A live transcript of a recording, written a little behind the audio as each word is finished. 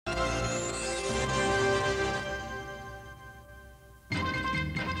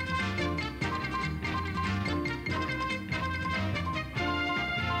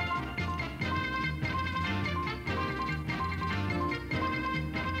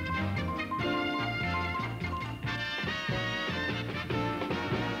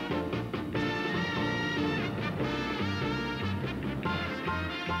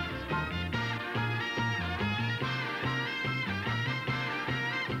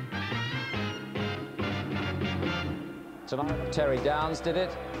Tonight, Terry Downs did it.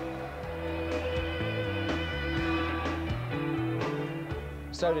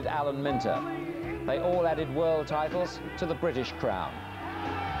 So did Alan Minter. They all added world titles to the British crown.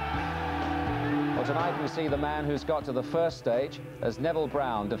 Well, tonight we see the man who's got to the first stage as Neville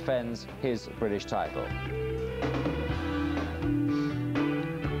Brown defends his British title.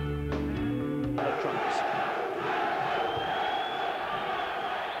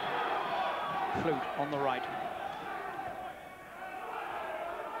 Flute on the right.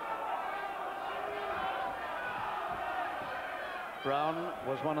 Brown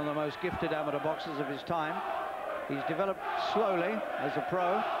was one of the most gifted amateur boxers of his time. He's developed slowly as a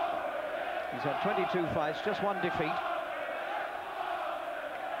pro. He's had 22 fights, just one defeat.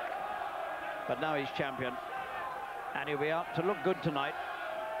 But now he's champion. And he'll be out to look good tonight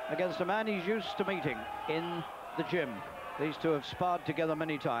against a man he's used to meeting in the gym. These two have sparred together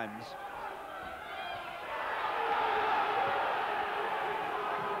many times.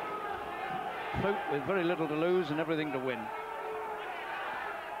 Flute with very little to lose and everything to win.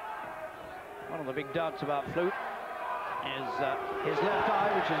 One of the big doubts about Flute is his left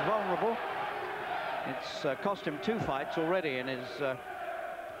eye, which is vulnerable. It's cost him 2 fights already in his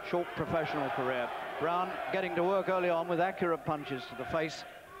short professional career. Brown getting to work early on with accurate punches to the face.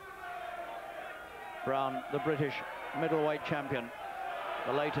 Brown, the British middleweight champion,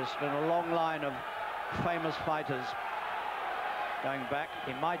 the latest in a long line of famous fighters, going back,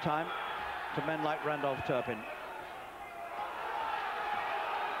 in my time, to men like Randolph Turpin.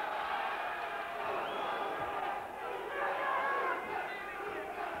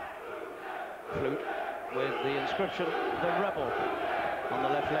 Flute with the inscription, "The Rebel," on the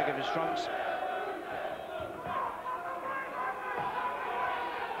left leg of his trunks.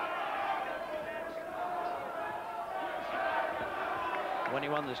 When he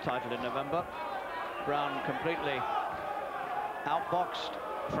won this title in November, Brown completely outboxed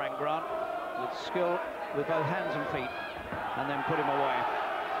Frank Grant with skill with both hands and feet, and then put him away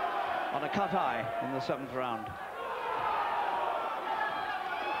on a cut eye in the 7th round.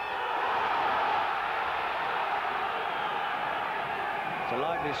 It's a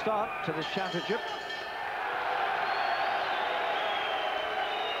lively start to this championship,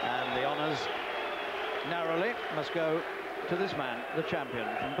 and the honours narrowly must go to this man, the champion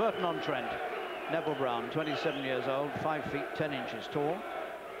from Burton-on-Trent, Neville Brown, 27 years old, 5 feet 10 inches tall,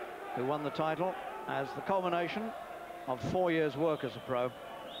 who won the title as the culmination of 4 years' work as a pro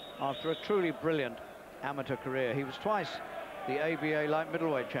after a truly brilliant amateur career. He was twice the ABA light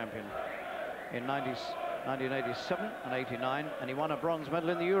middleweight champion in 1987 and 89, and he won a bronze medal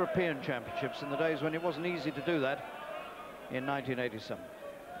in the European Championships in the days when it wasn't easy to do that in 1987.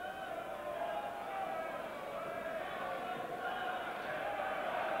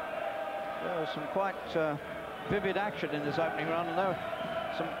 There was some quite vivid action in this opening round, and there were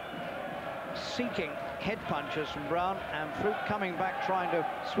some seeking head punches from Brown, and Flute coming back trying to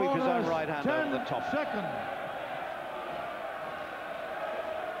sweep his own right hand over the top.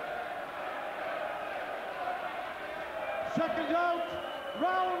 Seconds out,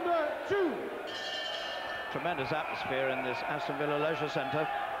 round 2. Tremendous atmosphere in this Aston Villa Leisure Centre.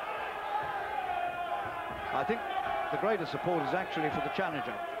 I think the greatest support is actually for the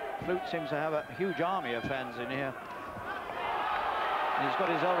challenger. Flute seems to have a huge army of fans in here. And he's got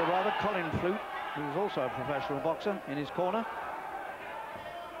his elder brother, Colin Flute, who's also a professional boxer, in his corner.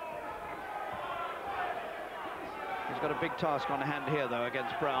 He's got a big task on hand here, though,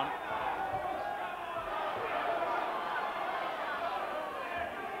 against Brown.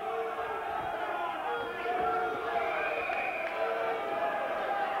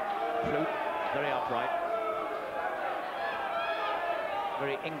 Flute, very upright.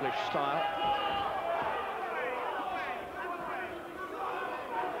 Very English style.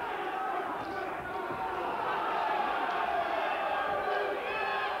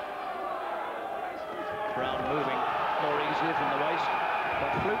 Brown moving more easily from the waist,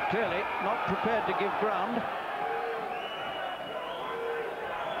 but Flute clearly not prepared to give ground.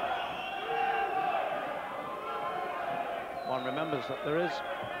 One remembers that there is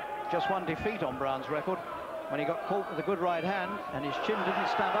just one defeat on Brown's record, when he got caught with a good right hand and his chin didn't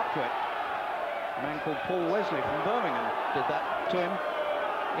stand up to it. A man called Paul Wesley from Birmingham did that to him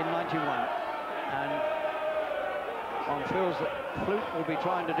in '91. And one feels that Flute will be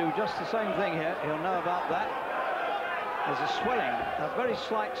trying to do just the same thing here. He'll know about that. There's a swelling, a very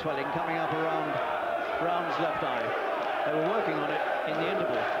slight swelling coming up around Brown's left eye. They were working on it in the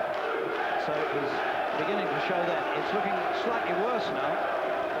interval, so it was beginning to show that. It's looking slightly worse now.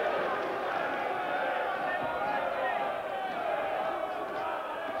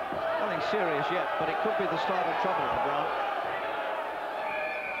 serious yet, but it could be the start of trouble for Brown.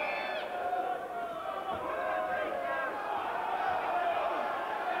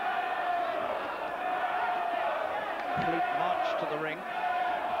 Flute marched to the ring,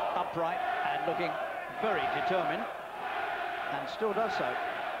 upright and looking very determined, and still does so.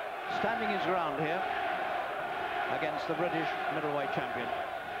 Standing his ground here against the British middleweight champion.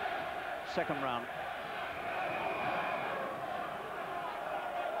 Second round.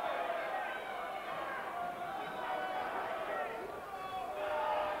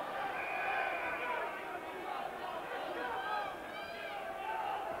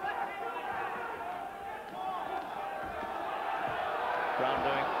 Brown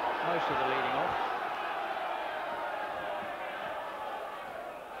doing most of the leading off.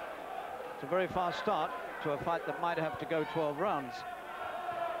 It's a very fast start to a fight that might have to go 12 rounds.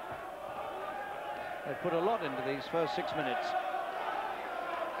 They've put a lot into these first 6 minutes.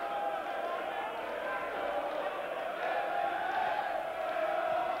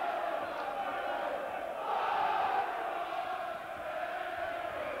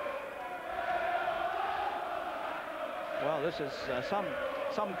 Well, this is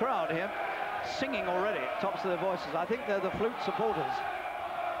some crowd here singing already at tops of their voices. I think they're the Flute supporters.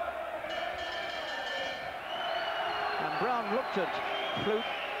 And Brown looked at Flute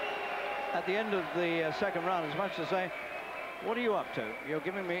at the end of the second round as much to say, what are you up to? You're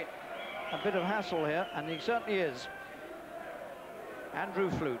giving me a bit of hassle here, and he certainly is. Andrew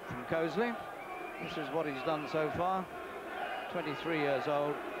Flute from Coseley. This is what he's done so far. 23 years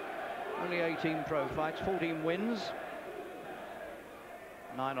old, only 18 pro fights, 14 wins.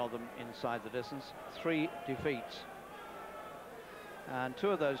 9 of them inside the distance, 3 defeats. And 2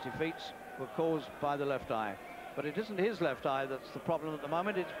 of those defeats were caused by the left eye. But it isn't his left eye that's the problem at the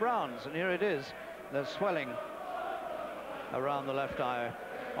moment, it's Brown's, and here it is. There's swelling around the left eye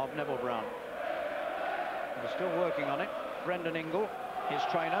of Neville Brown. They're still working on it. Brendan Ingle, his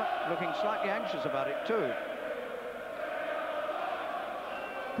trainer, looking slightly anxious about it too.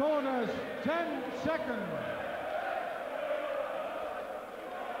 Corners, 10 seconds.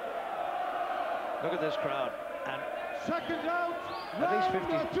 Look at this crowd, and Second out, at least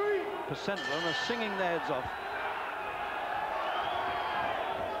round 3. 50% of them are singing their heads off.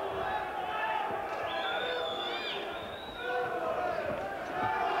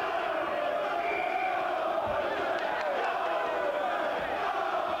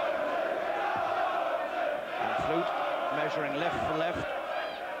 And Flute measuring left for left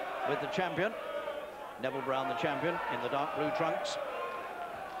with the champion. Neville Brown, the champion, in the dark blue trunks.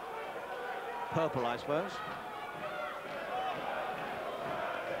 Purple, I suppose.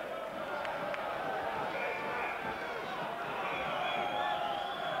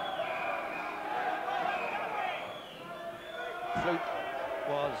 Flute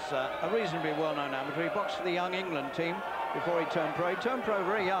was a reasonably well-known amateur. He boxed for the Young England team before he turned pro. He turned pro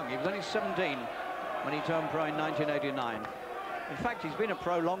very young. He was only 17 when he turned pro in 1989. In fact, he's been a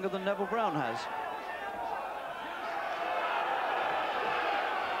pro longer than Neville Brown has.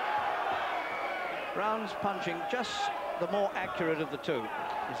 Brown's punching just the more accurate of the two.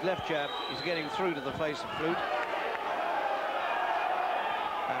 His left jab is getting through to the face of Flute.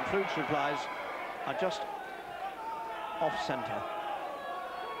 And Flute's replies are just off-centre.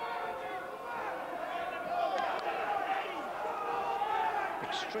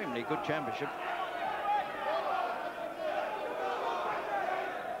 Extremely good championship.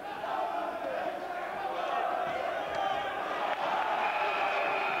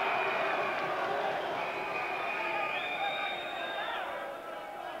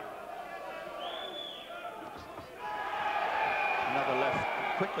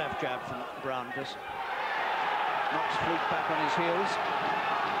 Quick left jab from Brown just knocks Flute back on his heels.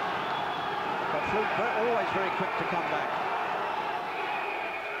 But Flute always very quick to come back.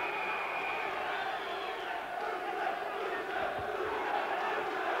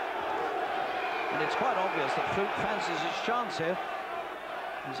 And it's quite obvious that Flute fancies his chance here.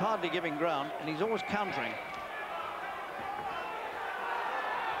 He's hardly giving ground, and he's always countering.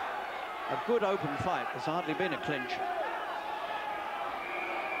 A good open fight. There's hardly been a clinch.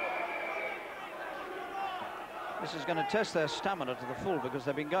 This is going to test their stamina to the full because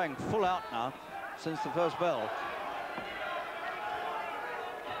they've been going full out now since the first bell.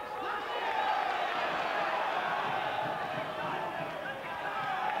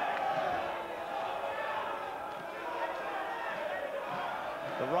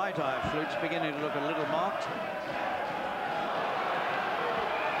 The right eye of Flute's beginning to look a little marked.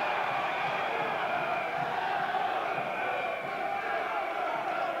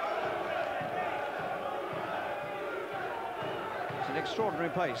 Extraordinary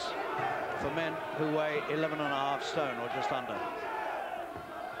pace. for men who weigh 11.5 stone or just under.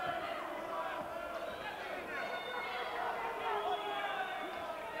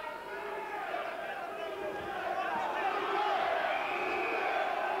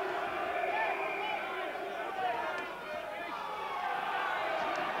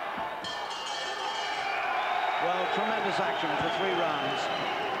 Well, tremendous action for 3 rounds.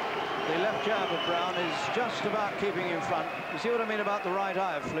 The left jab of Brown is just about keeping in front. You see what I mean about the right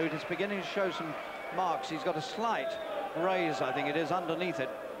eye of Flute? It's beginning to show some marks. He's got a slight raise, I think it is, underneath it.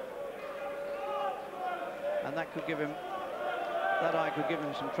 And that could give him, that eye could give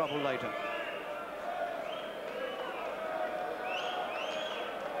him some trouble later.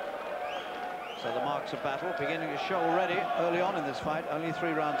 So the marks of battle beginning to show already early on in this fight. Only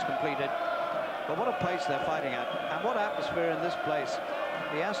 3 rounds completed. But what a pace they're fighting at, and what atmosphere in this place.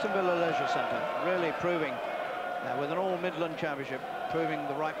 The Aston Leisure Centre really proving, with an all-Midland Championship, proving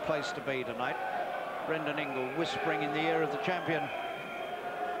the right place to be tonight. Brendan Ingle whispering in the ear of the champion.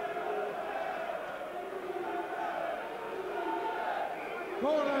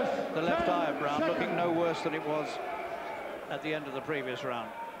 The left eye of Brown looking no worse than it was at the end of the previous round.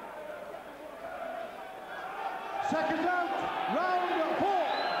 Seconds out, round 4.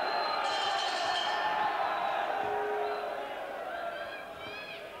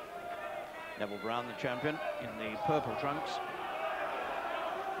 Neville Brown, the champion, in the purple trunks,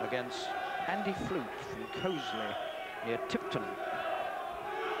 against Andy Flute from Coseley, near Tipton,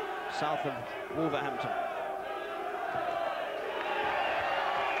 south of Wolverhampton.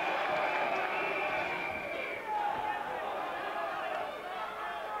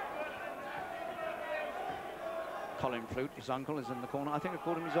 Colin Flute, his uncle, is in the corner. I think I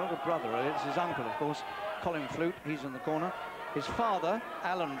called him his older brother. It's his uncle, of course. Colin Flute, he's in the corner. His father,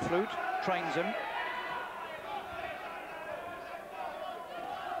 Alan Flute, trains him.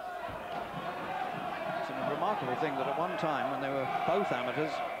 It's a remarkable thing that at one time, when they were both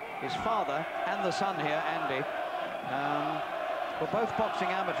amateurs, his father and the son here, Andy, were both boxing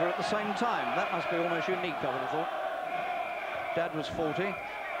amateur at the same time. That must be almost unique, I would have thought. Dad was 40,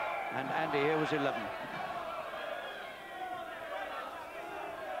 and Andy here was 11.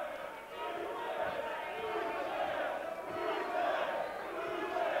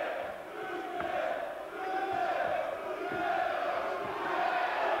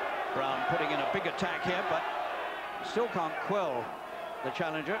 Putting in a big attack here, but still can't quell the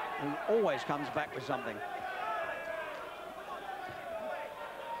challenger, who always comes back with something.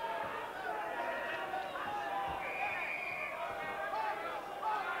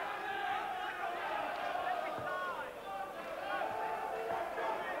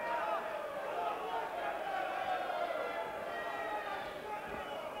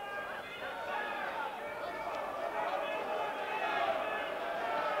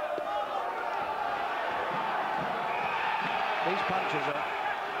 These punches are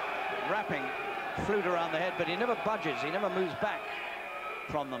wrapping Flute around the head, but he never budges, he never moves back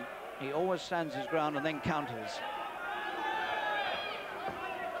from them. He always stands his ground and then counters.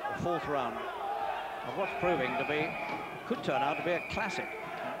 The 4th round of what's proving to be, could turn out to be a classic.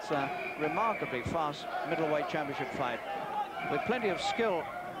 It's a remarkably fast middleweight championship fight with plenty of skill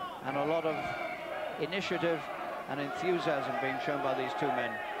and a lot of initiative and enthusiasm being shown by these 2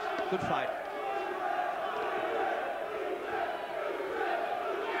 men. Good fight.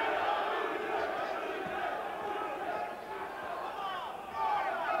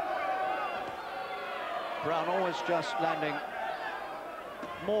 Brown always just landing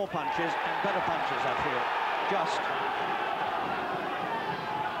more punches and better punches, I feel. Just.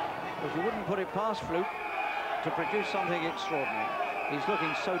 Because you wouldn't put it past Flute to produce something extraordinary. He's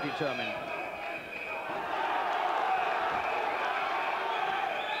looking so determined.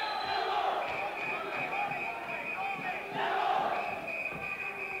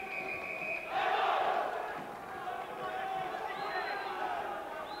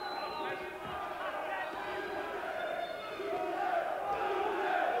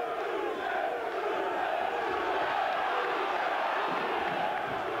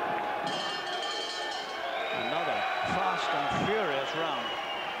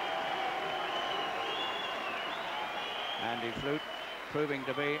 Andy Flute proving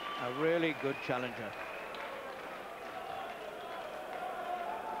to be a really good challenger.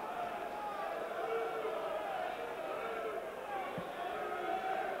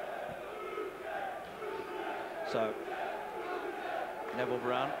 So, Neville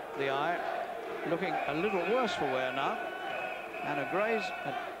Brown, the eye, looking a little worse for wear now. And a graze,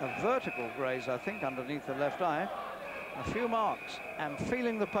 a vertical graze, I think, underneath the left eye. A few marks, and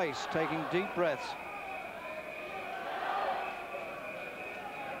feeling the pace, taking deep breaths.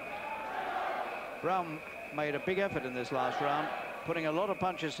 Brown made a big effort in this last round, putting a lot of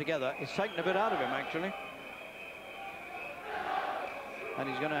punches together. It's taken a bit out of him, actually. And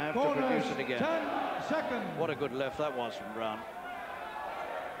he's going to have to produce it again. 10 seconds. What a good left that was from Brown.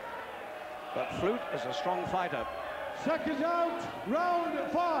 But Flute is a strong fighter. Seconds out,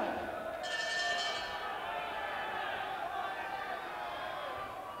 round 5.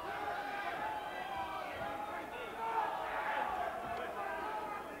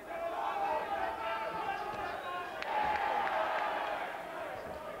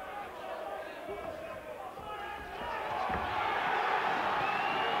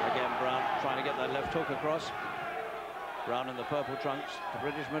 Left hook across. Brown in the purple trunks, the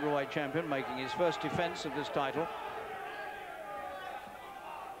British middleweight champion, making his first defence of this title.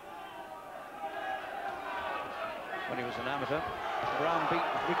 When he was an amateur, Brown beat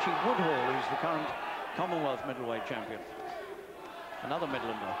Richie Woodhall, who's the current Commonwealth middleweight champion. Another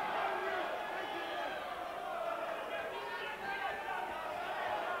Midlander.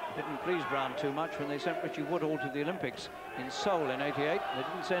 Didn't please Brown too much when they sent Richie Woodhall to the Olympics in Seoul in '88. They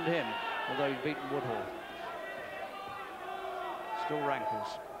didn't send him, although he'd beaten Woodhall. Still rankles.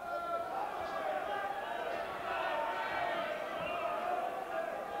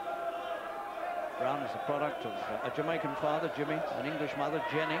 Brown is the product of a Jamaican father, Jimmy, an English mother,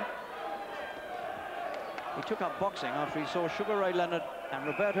 Jenny. He took up boxing after he saw Sugar Ray Leonard and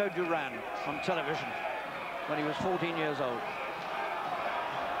Roberto Duran on television when he was 14 years old.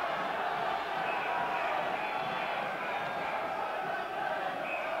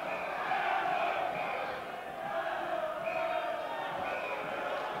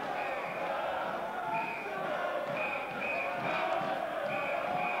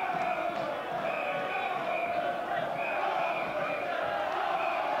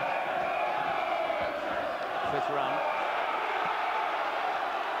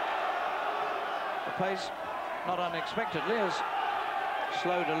 Pace, not unexpectedly, has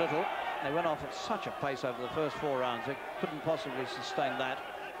slowed a little. They went off at such a pace over the first 4 rounds, they couldn't possibly sustain that.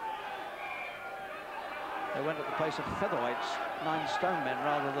 They went at the pace of featherweights, 9 stone men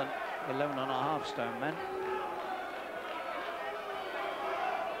rather than 11.5 stone men.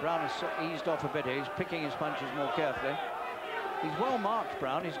 Brown has eased off a bit here. He's picking his punches more carefully. He's well marked,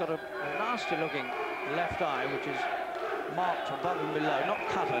 Brown. He's got a nasty looking left eye, which is marked above and below, not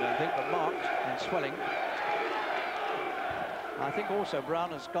cut I don't think, but marked and swelling. I think also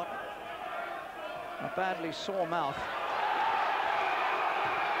Brown has got a badly sore mouth,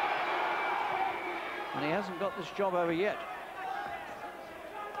 and he hasn't got this job over yet.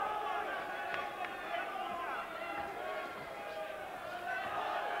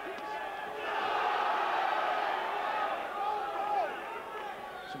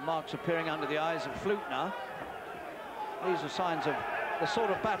 Some marks appearing under the eyes of Flute now. These are signs of the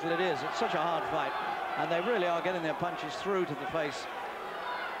sort of battle it is. It's such a hard fight, and they really are getting their punches through to the face.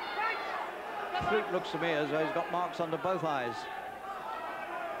 Flute looks to me as though he's got marks under both eyes.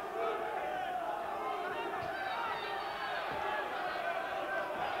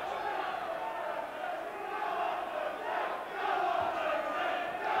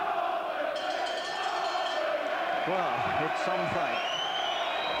 Well, it's some fight.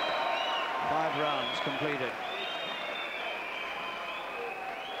 5 rounds completed.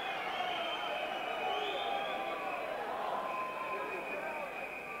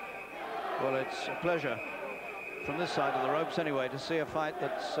 Well, it's a pleasure from this side of the ropes anyway to see a fight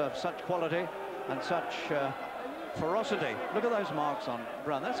that's of such quality and such ferocity. Look at those marks on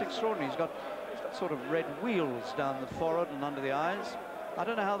Brown. That's extraordinary. He's got sort of red wheels down the forehead and under the eyes. I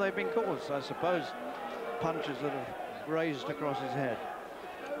don't know how they've been caused. I suppose punches that have grazed across his head.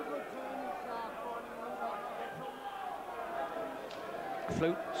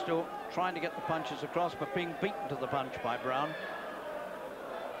 Flute still trying to get the punches across, but being beaten to the punch by Brown.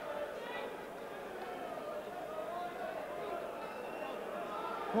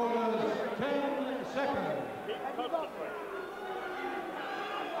 Corners, 10 seconds.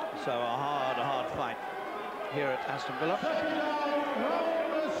 So a hard fight here at Aston Villa. Second down,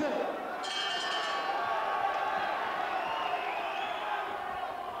 round 6.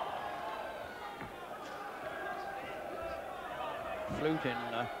 Flute in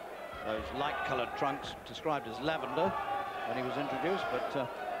those light-coloured trunks, described as lavender when he was introduced, but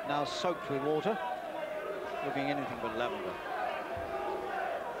now soaked with water, looking anything but lavender.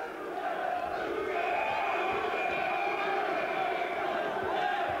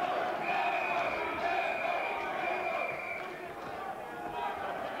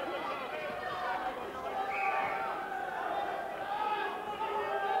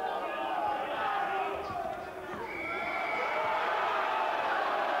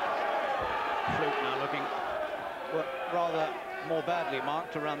 Flute now looking rather more badly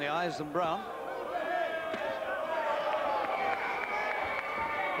marked around the eyes than Brown.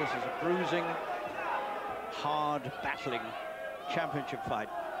 This is a bruising, hard, battling championship fight.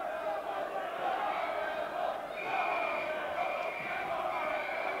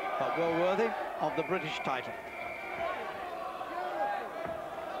 But well worthy of the British title.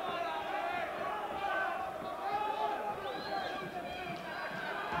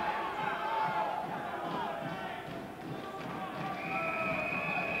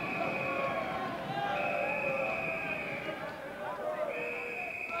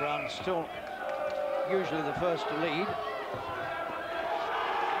 Brown still usually the first to lead.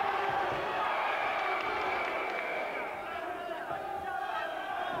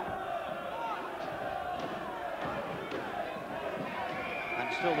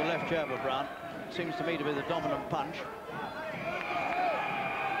 And still the left jab of Brown seems to me to be the dominant punch.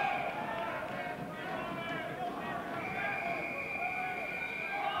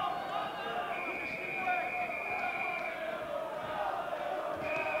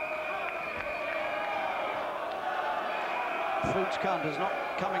 Flute's counter's not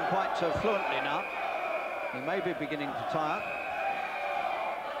coming quite so fluently now. He may be beginning to tire.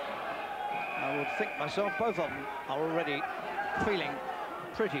 I would think myself both of them are already feeling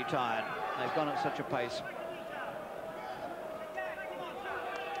pretty tired. They've gone at such a pace.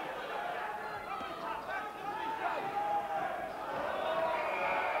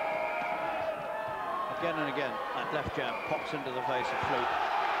 Again and again, that left jab pops into the face of Flute.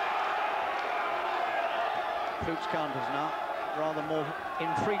 Flute's counters now rather more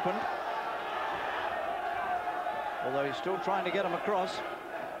infrequent, although he's still trying to get them across.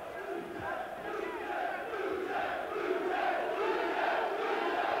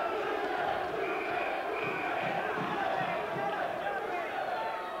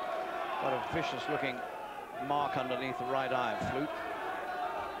 What a vicious looking mark underneath the right eye of Flute.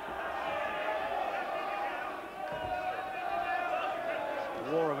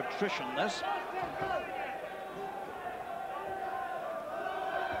 War of attrition, this.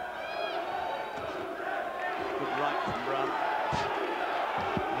 Right from Brown.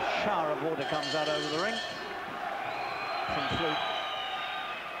 A shower of water comes out over the ring from Flute.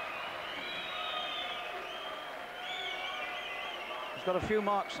 He's got a few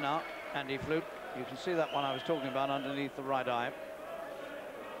marks now, Andy Flute. You can see that one I was talking about underneath the right eye.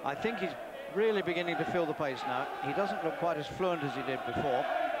 I think he's really beginning to feel the pace now. He doesn't look quite as fluent as he did before.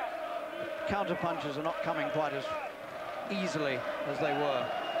 The counter punches are not coming quite as easily as they were.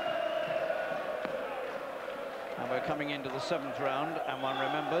 And we're coming into the 7th round, and one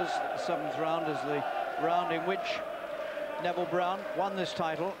remembers that the 7th round is the round in which Neville Brown won this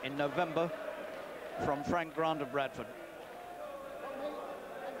title in November from Frank Grant of Bradford.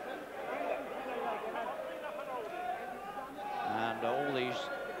 And all these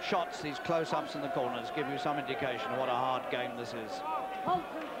shots, these close-ups in the corners, give you some indication of what a hard game this is.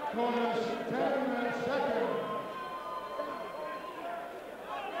 Corners 10 seconds.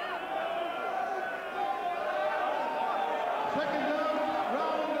 Second down,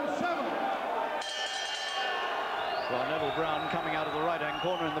 round 7. Well, Neville Brown, coming out of the right-hand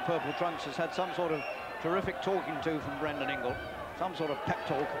corner in the purple trunks, has had some sort of terrific talking to from Brendan Ingle, some sort of pep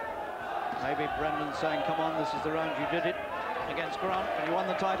talk. Maybe Brendan saying, come on, this is the round you did it against Grant and you won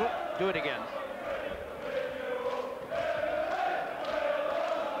the title, do it again.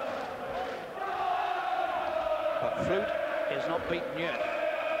 But Flute is not beaten yet,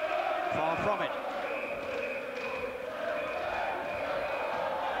 far from it.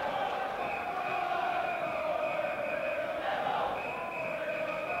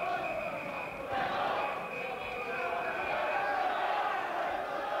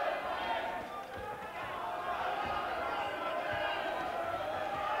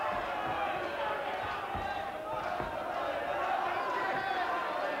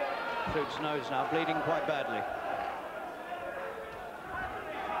 Flute's nose now bleeding quite badly.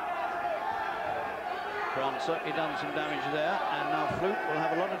 Grant certainly done some damage there, and now Flute will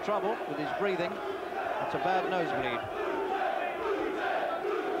have a lot of trouble with his breathing. That's a bad nosebleed.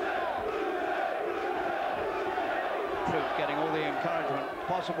 Flute getting all the encouragement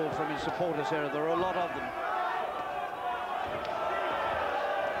possible from his supporters here. There are a lot of them.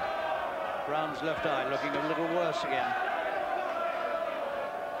 Brown's left eye looking a little worse again.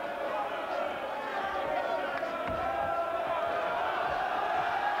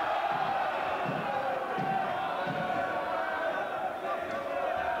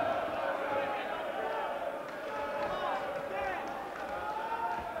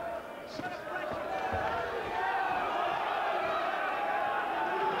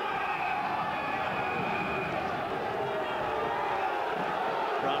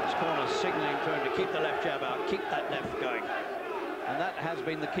 corner, signalling to him to keep the left jab out, keep that left going. And that has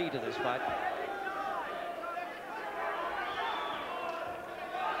been the key to this fight.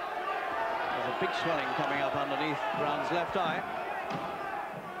 There's a big swelling coming up underneath Brown's left eye.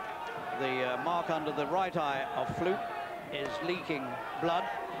 The mark under the right eye of Flute is leaking blood,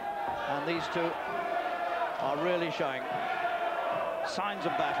 and these two are really showing signs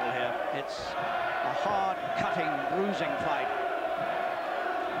of battle here. It's a hard, cutting, bruising fight.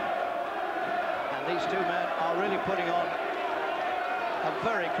 And these two men are really putting on a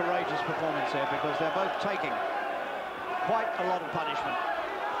very courageous performance here, because they're both taking quite a lot of punishment.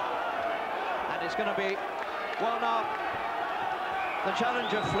 And it's going to be, well, now, the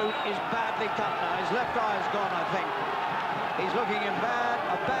challenger Flute is badly cut now. His left eye is gone, I think. He's looking in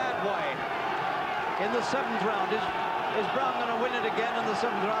a bad way. In the 7th round, is Brown going to win it again in the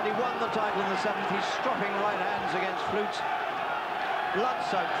 7th round? He won the title in the 7th. He's stropping right hands against Flute's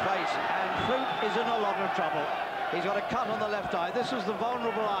blood-soaked face, and Flute is in a lot of trouble. He's got a cut on the left eye. This is the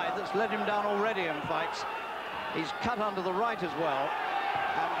vulnerable eye that's let him down already in fights. He's cut under the right as well,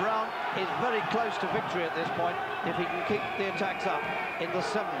 and Brown is very close to victory at this point if he can keep the attacks up in the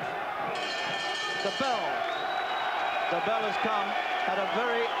 7th. The bell has come at a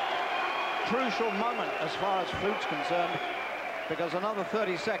very crucial moment as far as Flute's concerned, because another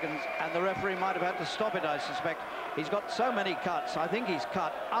 30 seconds and the referee might have had to stop it, I suspect. He's got so many cuts. I think he's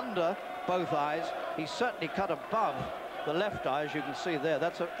cut under both eyes. He's certainly cut above the left eye, as you can see there.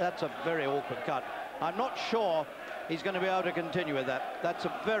 That's a very awkward cut. I'm not sure he's going to be able to continue with that. That's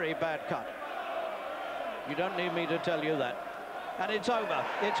a very bad cut. You don't need me to tell you that. And it's over.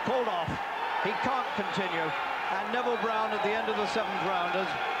 It's called off. He can't continue. And Neville Brown, at the end of the 7th round, has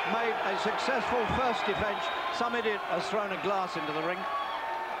made a successful first defense. Some idiot has thrown a glass into the ring,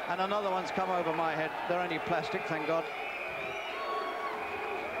 and another one's come over my head. They're only plastic, thank God.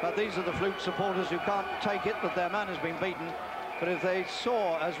 But these are the Flute supporters who can't take it that their man has been beaten. But if they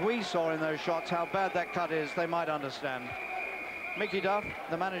saw, as we saw in those shots, how bad that cut is, they might understand. Mickey Duff,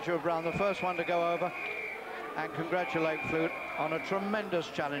 the manager of Brown, the first one to go over and congratulate Flute on a tremendous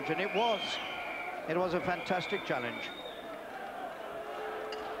challenge, and it was a fantastic challenge.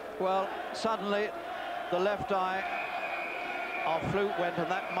 Well, suddenly the left eye of Flute went, and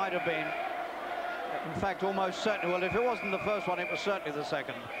that might have been, in fact, almost certainly, well, if it wasn't the first one, it was certainly the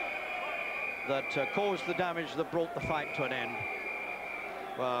second that caused the damage that brought the fight to an end.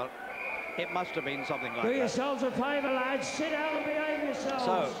 Well, it must have been something like that. Do yourselves a favour, lads. Sit down and behave yourselves.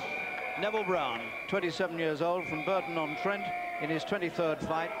 So, Neville Brown, 27 years old, from Burton-on-Trent, in his 23rd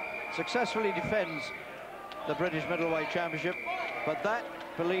fight, successfully defends the British Middleweight Championship, but that,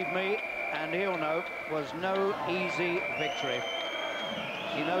 believe me, and he'll know, was no easy victory.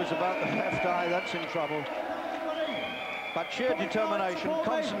 He knows about the left eye, that's in trouble. But sheer determination,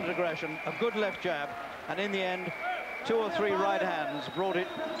 constant aggression, a good left jab, and in the end, 2 or 3 right hands brought it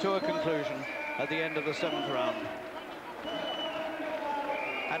to a conclusion at the end of the 7th round.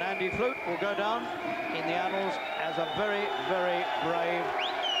 And Andy Flute will go down in the annals as a very, very brave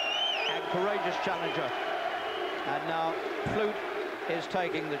and courageous challenger. And now Flute is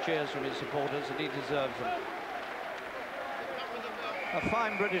taking the cheers from his supporters, and he deserves them. A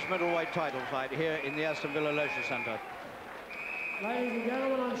fine British middleweight title fight here in the Aston Villa Leisure Centre. Ladies and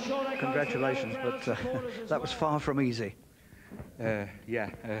gentlemen, I'm sure that Congratulations, but that was far from easy. Very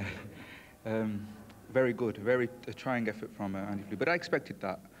good, very trying effort from Andy Flute, but I expected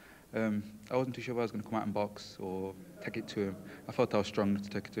that. I wasn't too sure if I was going to come out and box or take it to him. I felt I was strong enough to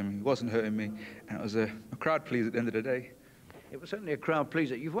take it to him. He wasn't hurting me, and it was a crowd please at the end of the day. It was certainly a crowd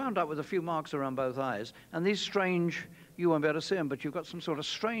pleaser. You've wound up with a few marks around both eyes, and these strange, you won't be able to see them, but you've got some sort of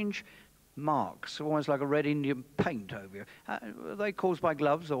strange marks, almost like a red Indian paint over you. Are they caused by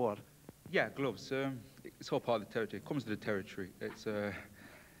gloves or what? Yeah, gloves. It's all part of the territory. It comes to the territory. It's a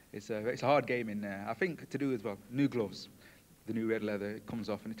hard game in there. I think to do as well, new gloves. The new red leather, it comes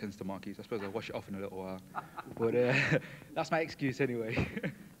off and it tends to mark you. I suppose I'll wash it off in a little while. But that's my excuse anyway.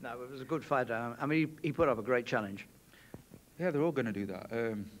 No, it was a good fight. I mean, he put up a great challenge. Yeah, they're all going to do that.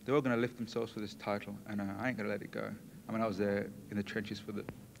 They're all going to lift themselves for this title, and I ain't going to let it go. I mean, I was there in the trenches for the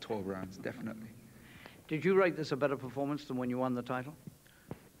 12 rounds, definitely. Did you rate this a better performance than when you won the title?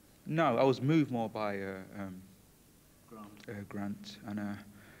 No, I was moved more by Grant and a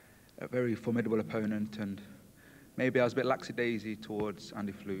very formidable opponent, and maybe I was a bit lackadaisy towards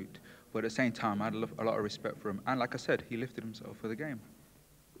Andy Flute, but at the same time, I had a lot of respect for him. And like I said, he lifted himself for the game.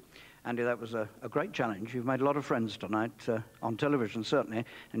 Andy, that was a great challenge. You've made a lot of friends tonight, on television certainly,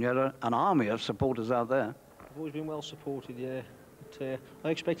 and you had an army of supporters out there. I've always been well supported, yeah. But, I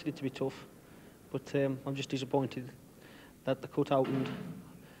expected it to be tough, but I'm just disappointed that the cut out, and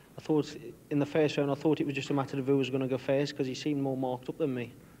I thought in the first round, I thought it was just a matter of who was going to go first because he seemed more marked up than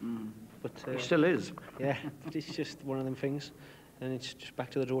me. But He still is. Yeah, but it's just one of them things, and it's just back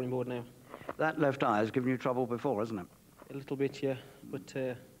to the drawing board now. That left eye has given you trouble before, hasn't it? A little bit, yeah, but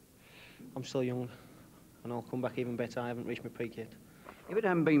I'm still young, and I'll come back even better. I haven't reached my peak yet. If it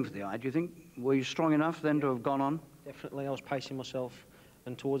hadn't been for the eye, do you think, were you strong enough then to have gone on? Definitely, I was pacing myself,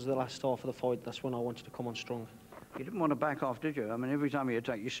 and towards the last half of the fight, that's when I wanted to come on strong. You didn't want to back off, did you? I mean, every time you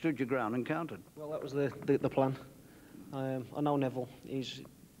attacked, you stood your ground and countered. Well, that was the plan. I know Neville. He's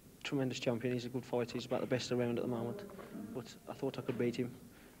a tremendous champion. He's a good fighter. He's about the best around at the moment. But I thought I could beat him,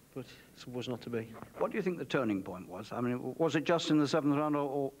 but it was not to be. What do you think the turning point was? I mean, was it just in the 7th round,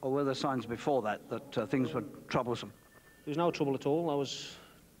 or were there signs before that things were troublesome? There was no trouble at all. I was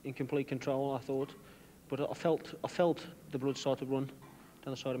in complete control, I thought. But I felt the blood start to run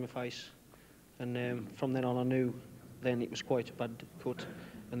down the side of my face. And from then on, I knew then it was quite a bad cut.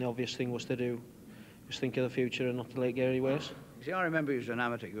 And the obvious thing was to do was think of the future and not to let it get any worse. See, I remember you as an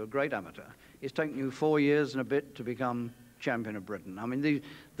amateur. You were a great amateur. It's taken you 4 years and a bit to become champion of Britain. I mean,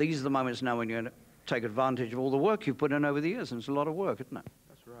 these are the moments now when you take advantage of all the work you've put in over the years, and it's a lot of work, isn't it?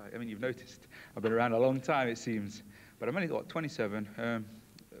 That's right. I mean, you've noticed I've been around a long time, it seems. But I'm only, 27.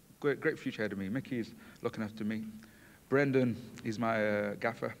 Great future ahead of me. Mickey's looking after me. Brendan is my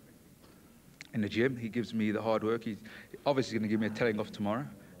gaffer in the gym. He gives me the hard work. He's obviously going to give me a telling off tomorrow.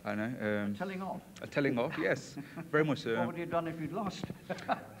 I know. A telling off? A telling off, yes. Very much so. What would you have done if you'd lost?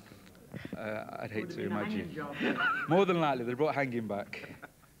 I'd hate to imagine. More than likely, they brought hanging back.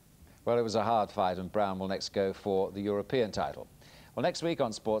 Well, it was a hard fight, and Brown will next go for the European title. Well, next week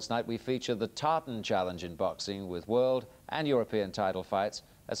on Sports Night, we feature the Tartan Challenge in boxing with world and European title fights,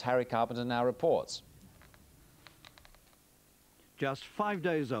 as Harry Carpenter now reports. Just 5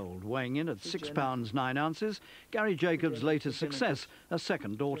 days old, weighing in at 6 pounds 9 ounces, Gary Jacobs' latest success, a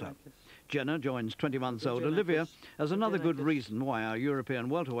second daughter. Jenna joins 20 months old Olivia as another good reason why our European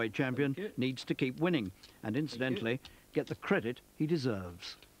welterweight champion needs to keep winning and, incidentally, get the credit he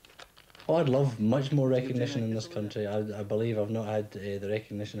deserves. Oh, I'd love much more recognition in this country. I believe I've not had the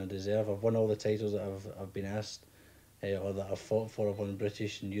recognition I deserve. I've won all the titles that I've been asked or that I've fought for. I've won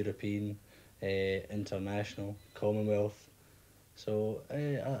British and European, international, Commonwealth. So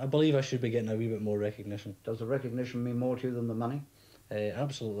I believe I should be getting a wee bit more recognition. Does the recognition mean more to you than the money?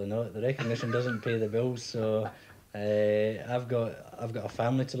 Absolutely not. The recognition doesn't pay the bills. So I've got a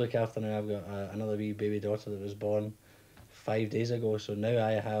family to look after now. I've got another wee baby daughter that was born 5 days ago. So now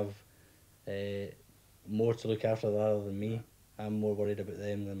I have more to look after other than me. I'm more worried about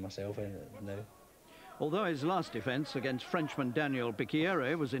them than myself now. Although his last defence against Frenchman Daniel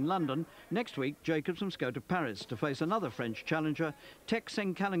Piquiere was in London, next week Jacobs must go to Paris to face another French challenger,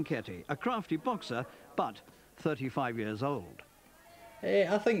 Texen Kalanketi, a crafty boxer, but 35 years old.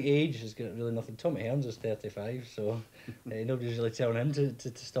 I think age has got really nothing. Tommy Hearns is 35, so nobody's really telling him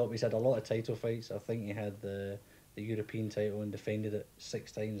to stop. He's had a lot of title fights. I think he had the European title and defended it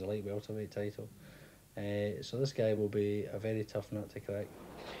 6 times, the light welterweight title. So this guy will be a very tough nut to crack.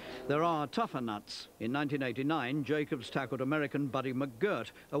 There are tougher nuts. In 1989, Jacobs tackled American Buddy McGirt,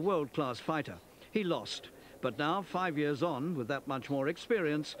 a world-class fighter. He lost. But now, 5 years on, with that much more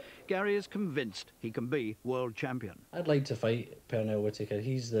experience, Gary is convinced he can be world champion. I'd like to fight Pernell Whitaker.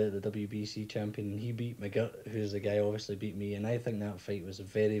 He's the WBC champion, and he beat McGirt, who's the guy who obviously beat me, and I think that fight was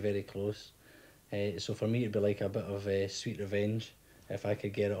very, very close. So for me, it'd be like a bit of sweet revenge if I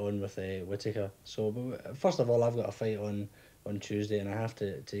could get it on with Whitaker. So but first of all, I've got a fight on Tuesday, and I have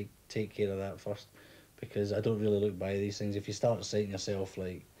to take care of that first, because I don't really look by these things. If you start setting yourself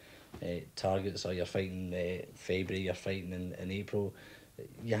like targets, or you're fighting February, you're fighting in April,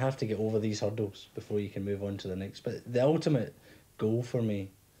 you have to get over these hurdles before you can move on to the next. But the ultimate goal for me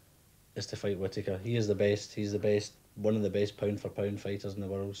is to fight Whitaker. He is the best. He's the best, one of the best pound-for-pound fighters in the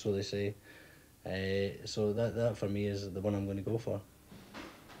world, so they say. So that for me is the one I'm going to go for.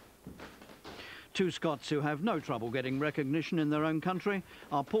 Two Scots who have no trouble getting recognition in their own country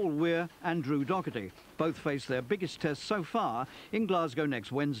are Paul Weir and Drew Doherty. Both face their biggest test so far in Glasgow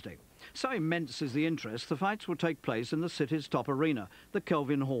next Wednesday. So immense is the interest, the fights will take place in the city's top arena, the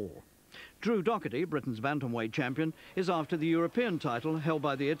Kelvin Hall. Drew Doherty, Britain's bantamweight champion, is after the European title held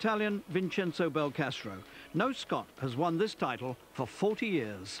by the Italian Vincenzo Belcastro. No Scot has won this title for 40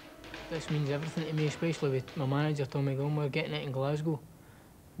 years. This means everything to me, especially with my manager Tommy Gilmore getting it in Glasgow,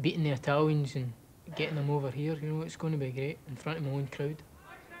 beating the Italians and getting them over here. You know, it's going to be great in front of my own crowd.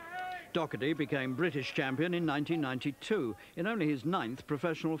 Doherty became British champion in 1992 in only his 9th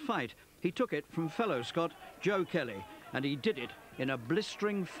professional fight. He took it from fellow Scot Joe Kelly, and he did it in a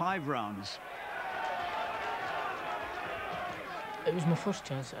blistering 5 rounds. It was my first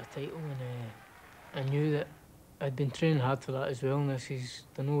chance at a title, and I knew that I'd been training hard for that as well. And there's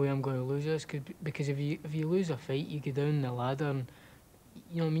no way I'm going to lose this, because if you lose a fight, you go down the ladder, and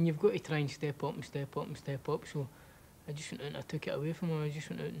you know what I mean. You've got to try and step up and step up and step up. So I just went out and I took it away from him. I just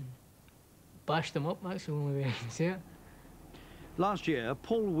went out and bashed him up. That's the only way I can say it. Last year,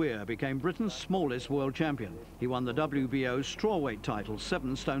 Paul Weir became Britain's smallest world champion. He won the WBO strawweight title,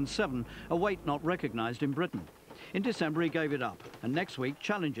 7 stone 7, a weight not recognised in Britain. In December, he gave it up, and next week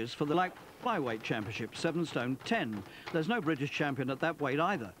challenges for the light flyweight championship, 7 stone 10. There's no British champion at that weight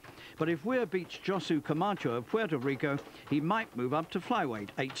either. But if Weir beats Josu Camacho of Puerto Rico, he might move up to flyweight,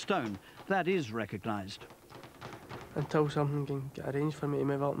 8 stone. That is recognised. Until something can get arranged for me to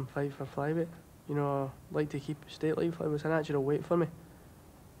move up and fight for flyweight. You know, I'd like to keep state light flyweight. It's a natural weight for me,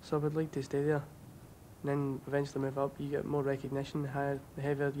 so I would like to stay there. And then eventually move up. You get more recognition the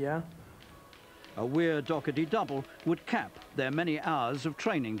heavier you are. A Weir Doherty double would cap their many hours of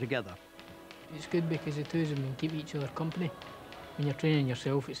training together. It's good because the two of them keep each other company. When you're training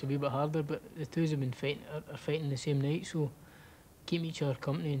yourself, it's a wee bit harder, but the two of them are fighting the same night, so keep each other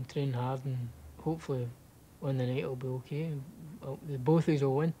company and train hard, and hopefully when the night will be okay. Both of us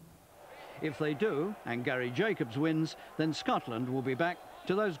will win. If they do, and Gary Jacobs wins, then Scotland will be back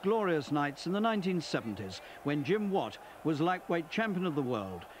to those glorious nights in the 1970s when Jim Watt was lightweight champion of the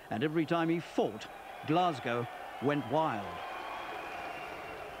world, and every time he fought, Glasgow went wild.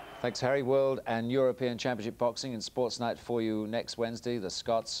 Thanks, Harry. World and European Championship boxing and Sports Night for you next Wednesday. The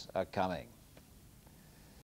Scots are coming.